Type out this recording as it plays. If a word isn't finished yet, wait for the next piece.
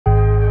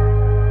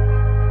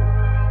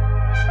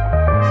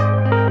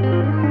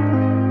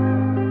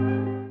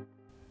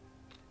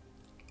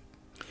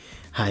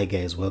Hi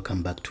guys,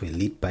 welcome back to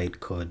Elite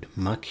Bytecode.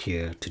 Mark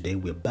here. Today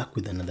we're back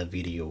with another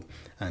video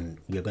and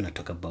we're going to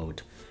talk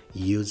about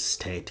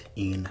useState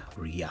in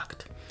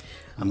React.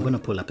 I'm going to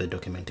pull up the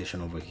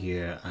documentation over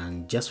here,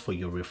 and just for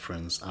your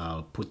reference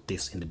I'll put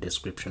this in the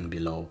description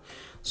below.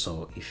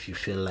 So if you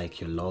feel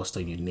like you're lost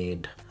or you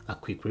need a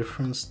quick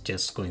reference,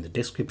 just go in the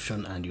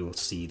description and you'll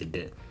see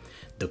the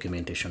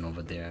documentation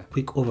over there.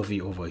 Quick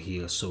overview over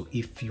here. So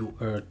if you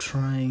are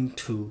trying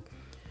to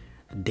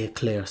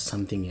declare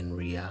something in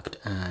React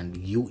and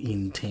you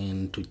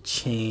intend to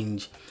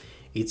change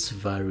its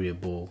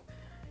variable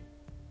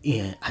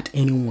at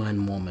any one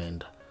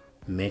moment,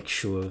 make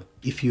sure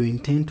if you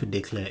intend to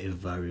declare a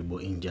variable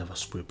in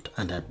JavaScript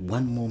and at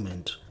one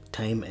moment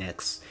time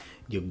X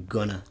you're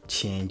gonna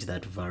change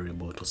that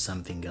variable to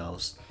something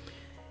else,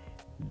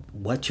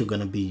 what you're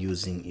gonna be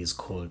using is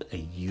called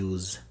a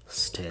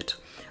useState.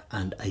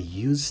 And a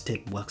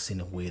useState works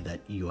in a way that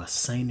you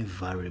assign a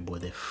variable,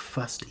 the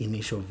first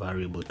initial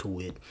variable to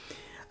it,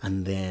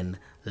 and then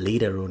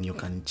later on you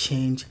can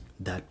change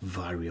that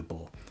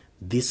variable.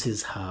 This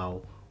is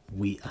how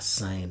we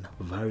assign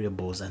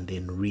variables and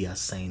then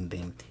reassign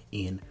them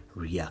in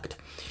React.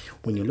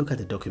 When you look at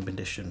the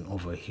documentation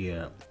over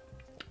here,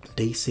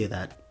 they say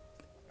that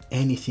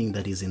anything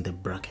that is in the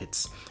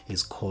brackets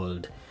is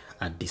called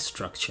a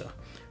destructor.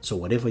 So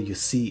whatever you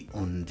see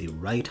on the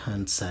right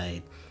hand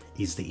side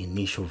is the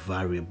initial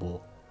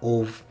variable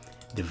of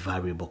the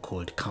variable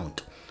called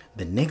count.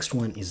 The next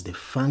one is the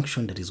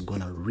function that is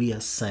going to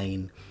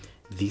reassign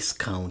this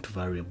count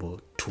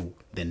variable to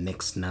the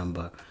next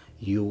number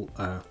you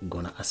are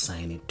going to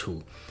assign it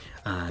to.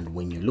 And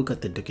when you look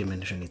at the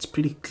documentation, it's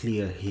pretty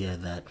clear here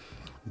that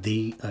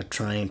they are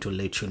trying to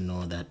let you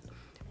know that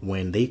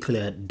when they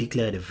declare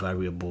the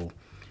variable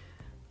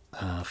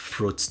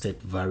fruit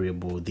state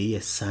variable, they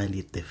assigned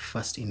it the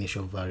first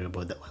initial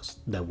variable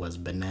that was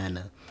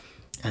banana,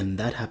 and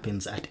that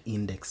happens at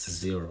index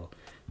 0.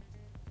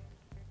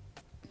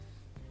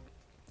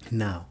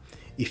 Now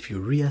if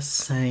you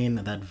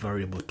reassign that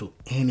variable to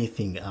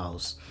anything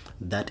else,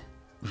 that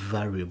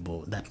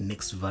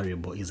next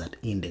variable is at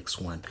index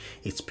 1.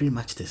 It's pretty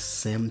much the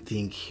same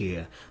thing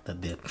here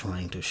that they're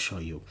trying to show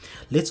you.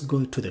 Let's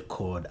go to the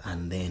code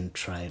and then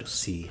try to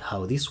see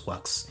how this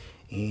works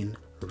in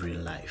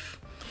real life.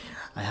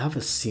 I have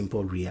a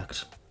simple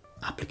React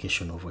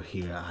application over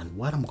here, and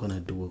what I'm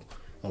gonna do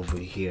over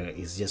here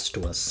is just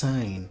to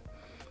assign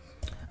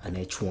an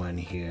h1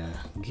 here,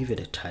 give it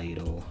a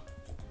title.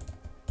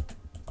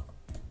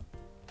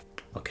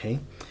 Okay,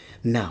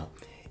 now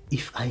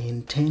if I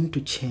intend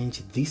to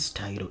change this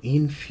title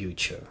in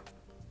future,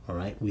 all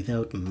right,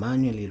 without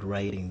manually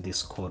writing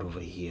this code over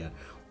here,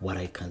 what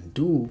I can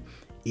do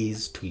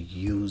is to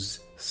use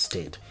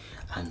state.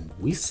 And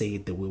we say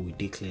the way we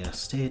declare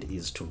state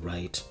is to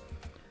write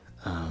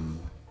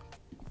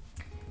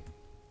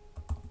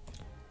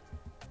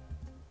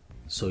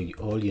so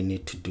all you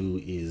need to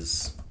do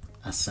is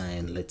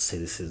assign, let's say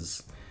this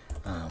is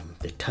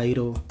the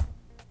title,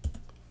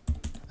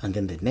 and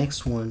then the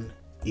next one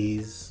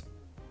is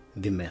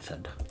the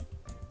method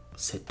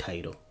set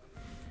title.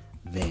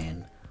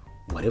 Then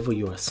whatever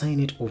you assign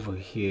it over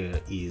here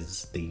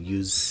is the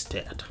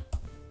useState,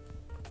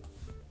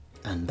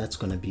 and that's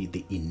going to be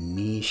the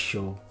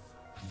initial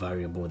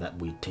variable that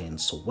we turn.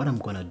 So what I'm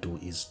going to do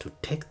is to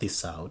take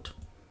this out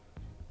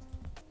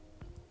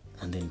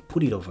and then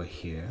put it over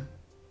here,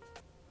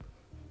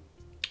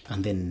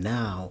 and then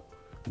now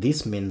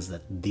this means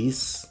that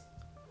this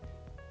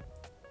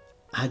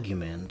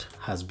argument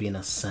has been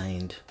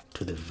assigned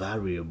to the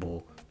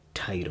variable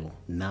title.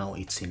 Now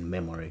it's in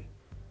memory.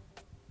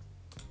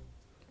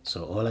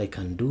 So all I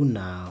can do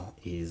now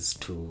is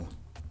to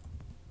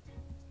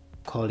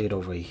call it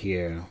over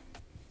here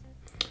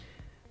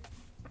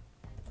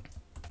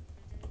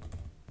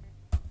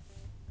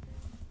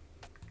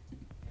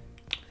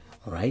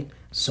all right.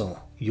 So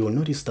you'll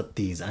notice that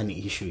there's an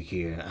issue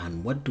here,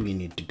 and what do we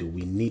need to do?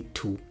 We need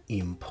to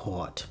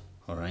import.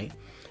 All right,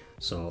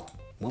 so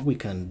what we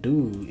can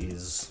do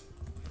is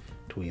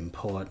to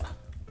import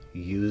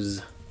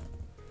useState,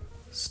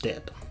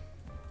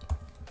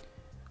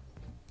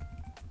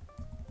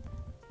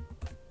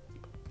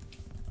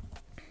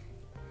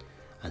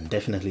 and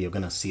definitely you're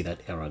gonna see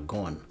that error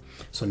gone.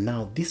 So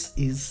now this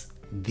is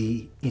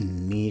the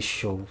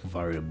initial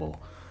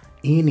variable.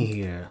 In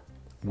here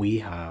we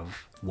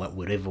have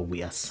whatever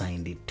we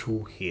assigned it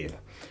to here.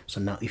 So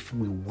now if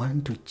we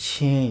want to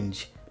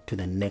change to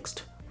the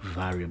next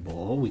variable,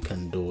 all we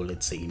can do,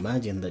 let's say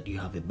imagine that you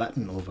have a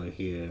button over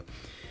here,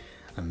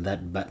 and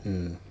that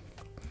button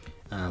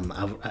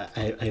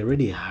I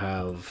already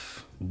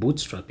have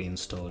Bootstrap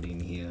installed in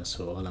here,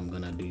 so all I'm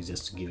gonna do is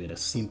just give it a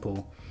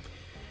simple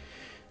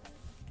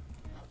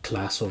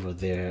class over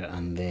there,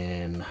 and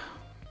then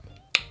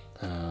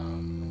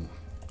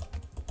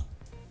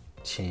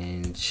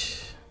change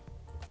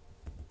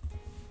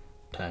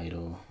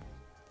title.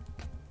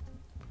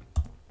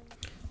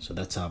 So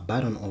that's our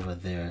button over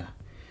there.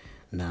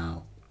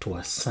 Now to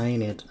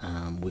assign it,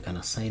 we can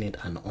assign it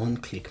an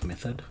onClick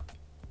method.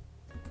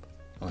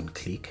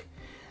 onClick.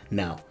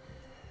 Now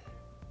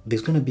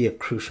there's going to be a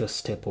crucial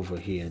step over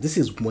here. This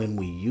is when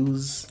we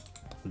use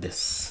the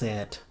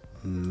set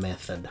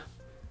method,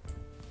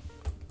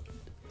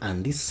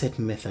 and this set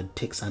method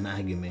takes an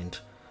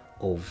argument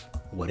of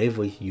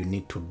whatever you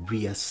need to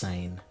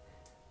reassign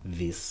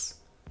this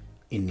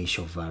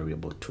initial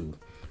variable to.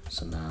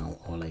 So now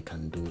all I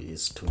can do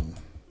is to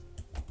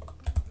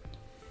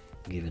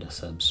give it a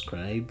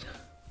subscribe.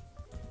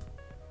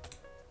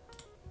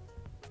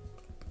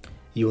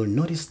 You will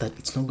notice that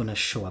it's not going to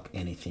show up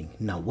anything.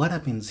 Now what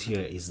happens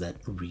here is that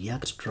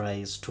React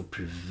tries to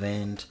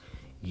prevent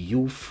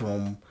you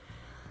from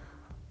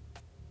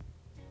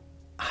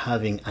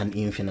having an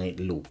infinite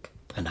loop.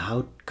 And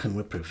how can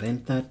we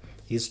prevent that?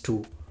 Is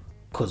to,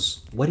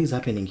 because what is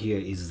happening here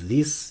is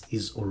this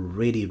is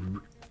already,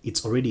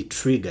 it's already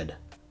triggered.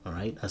 All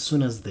right, as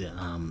soon as the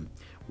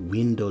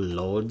window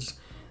loads,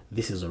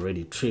 this is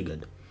already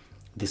triggered.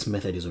 This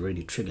method is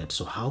already triggered.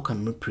 So how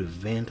can we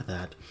prevent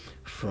that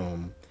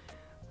from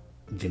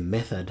the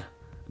method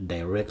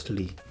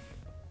directly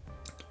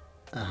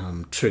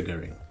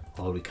triggering?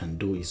 All we can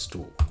do is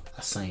to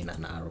assign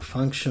an arrow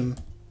function,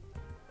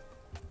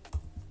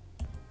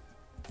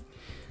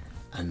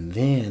 and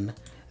then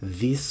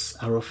this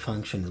arrow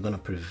function is going to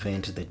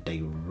prevent the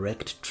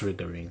direct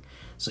triggering.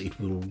 So it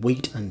will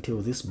wait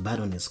until this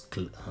button is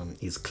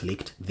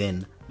clicked,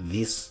 then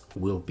this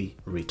will be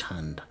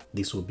returned.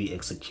 This will be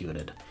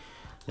executed.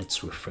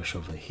 Let's refresh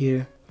over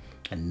here,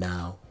 and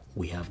now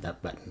we have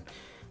that button.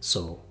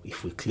 So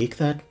if we click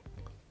that,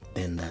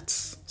 then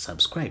that's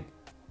subscribe.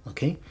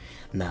 Okay,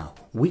 now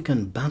we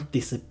can bump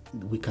this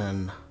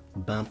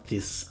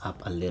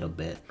up a little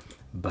bit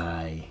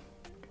by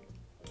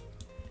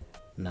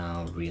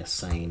now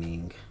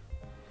reassigning.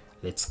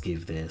 Let's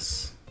give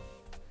this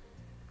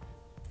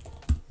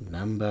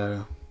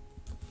number,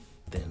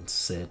 then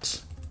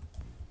set.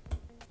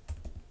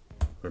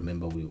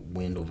 Remember we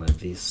went over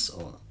this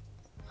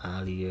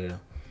earlier.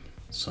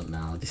 So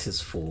now this is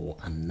for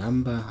a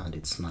number and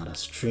it's not a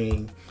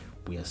string.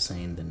 We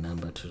assign the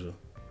number to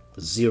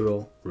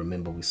 0.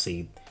 Remember we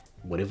said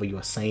whatever you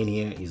assign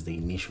here is the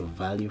initial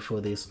value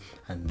for this,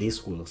 and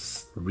this will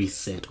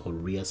reset or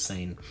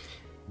reassign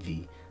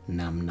the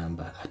num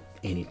number at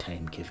any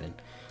time given.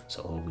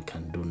 So all we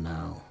can do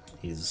now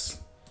is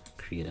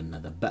create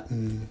another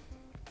button,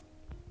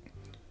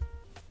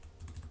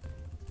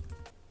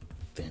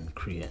 then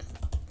create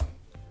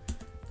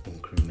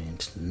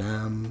increment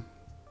num,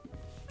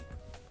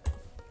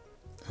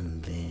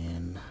 and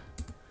then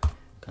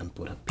can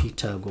put a p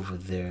tag over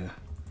there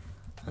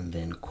and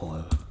then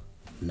call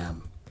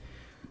num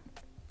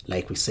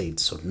like we said.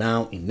 So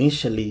now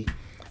initially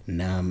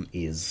num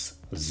is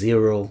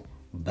 0,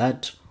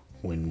 but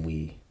when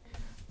we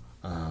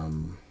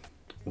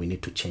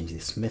need to change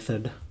this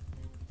method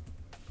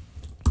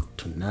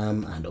to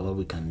num, and all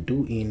we can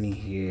do in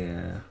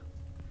here,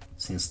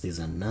 since these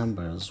are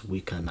numbers,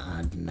 we can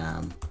add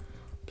num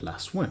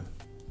plus 1.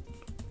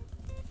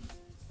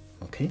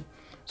 Okay,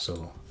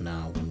 so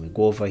now when we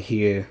go over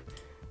here,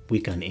 we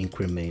can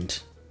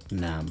increment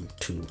num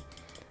to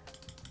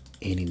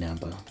any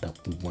number that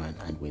we want,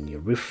 and when you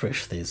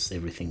refresh this,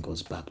 everything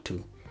goes back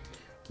to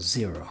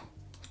 0.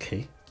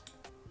 Okay,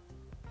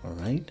 all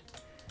right.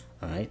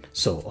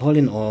 So all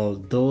in all,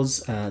 those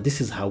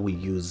this is how we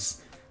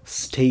use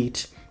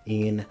state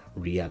in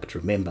React.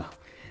 Remember,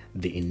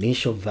 the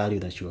initial value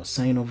that you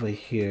assign over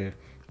here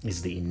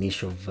is the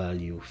initial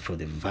value for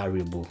the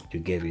variable you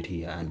gave it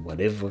here, and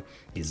whatever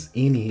is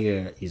in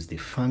here is the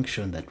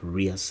function that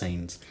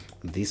reassigns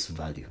this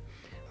value.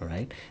 All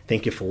right,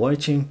 thank you for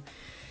watching,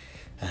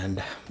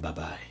 and bye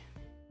bye.